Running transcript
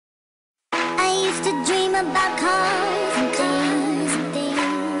about cars and things,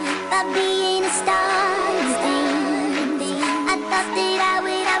 about being a star and things. I thought that I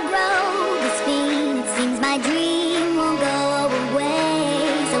would outgrow this feeling. It seems my dream won't go away,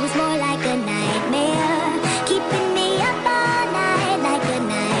 so it's more like a nightmare, keeping me up all night like a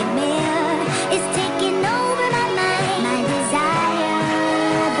nightmare. It's taking over my mind. My desire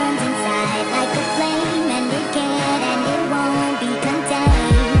burns inside like a flame, and it can't and it won't be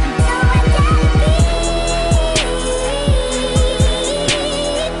contained. So I gotta be famous.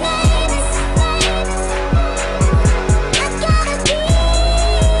 I gotta be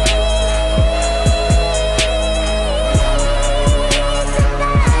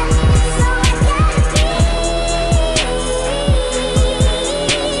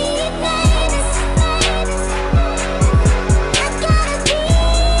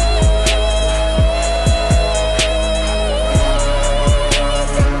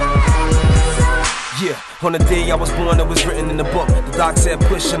Yeah, on the day I was born, it was written in the book. The doc said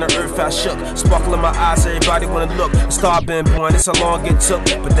push and the earth I shook. Sparkle in my eyes, everybody wanna look. A star been born, it's how long it took,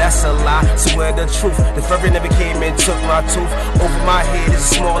 but that's a lie. So where the truth? The furry never came and took my tooth. Over my head is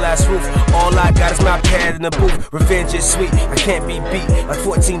a small ass roof. All I got is my pad in the booth. Revenge is sweet, I can't be beat. Like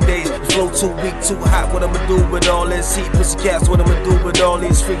 14 days, the flow too weak, too hot. What I'ma do with all this heat? Pussycats, what I'ma do with all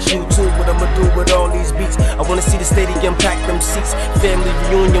these freaks? You too, what I'ma do with all these beats? I wanna see the stadium pack them seats. Family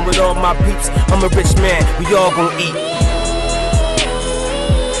reunion with all my peeps. I'm a rich man, we all gon' eat.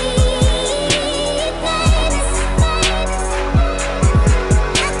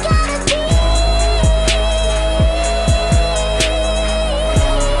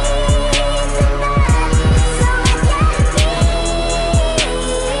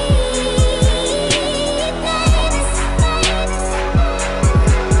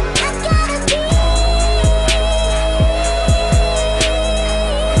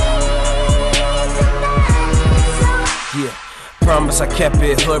 Promise I kept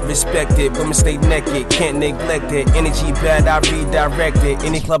it, hood respected. Women stay naked, can't neglect it. Energy bad, I redirect it.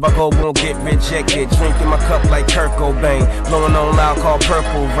 Any club I go won't get rejected. Drinking my cup like Kurt Cobain, blowing on loud called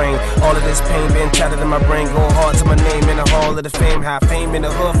Purple Rain. All of this pain been tatted in my brain. Go hard to my name in the hall of the fame. High fame in the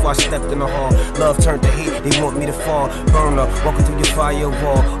hood before I stepped in the hall. Love turned to hate, they want me to fall. Burner, walking through your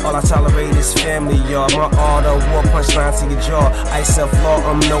firewall. All I tolerate is family, y'all. My art of war, punchline to your jaw. I self-law,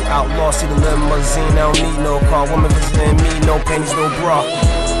 I'm no outlaw. See the limousine, I don't need no car. Woman visiting me, no panties, no bra.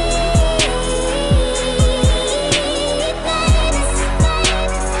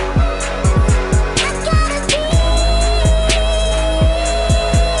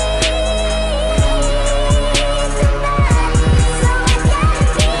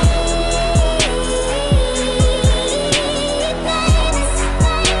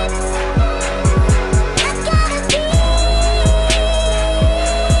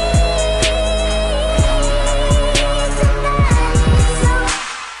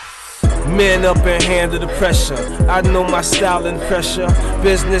 Man up and handle the pressure. I know my style and pressure.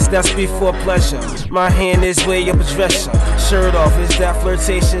 Business that's before pleasure. My hand is way up a dresser. Shirt off, is that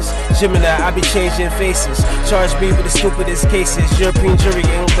flirtatious? Gemini, I be changing faces. Charge me with the stupidest cases. European jury,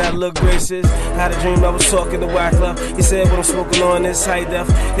 ain't that look gracious? Had a dream I was talking to Wyclef. He said what I'm smoking on is high def.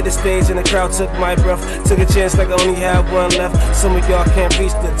 Hit the stage and the crowd took my breath. Took a chance like I only had one left. Some of y'all can't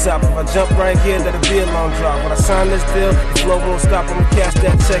reach the top. If I jump right here, that'll be a long drop. When I sign this deal, the flow won't stop. I'ma cash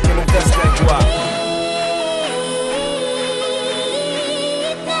that check and invest that guap.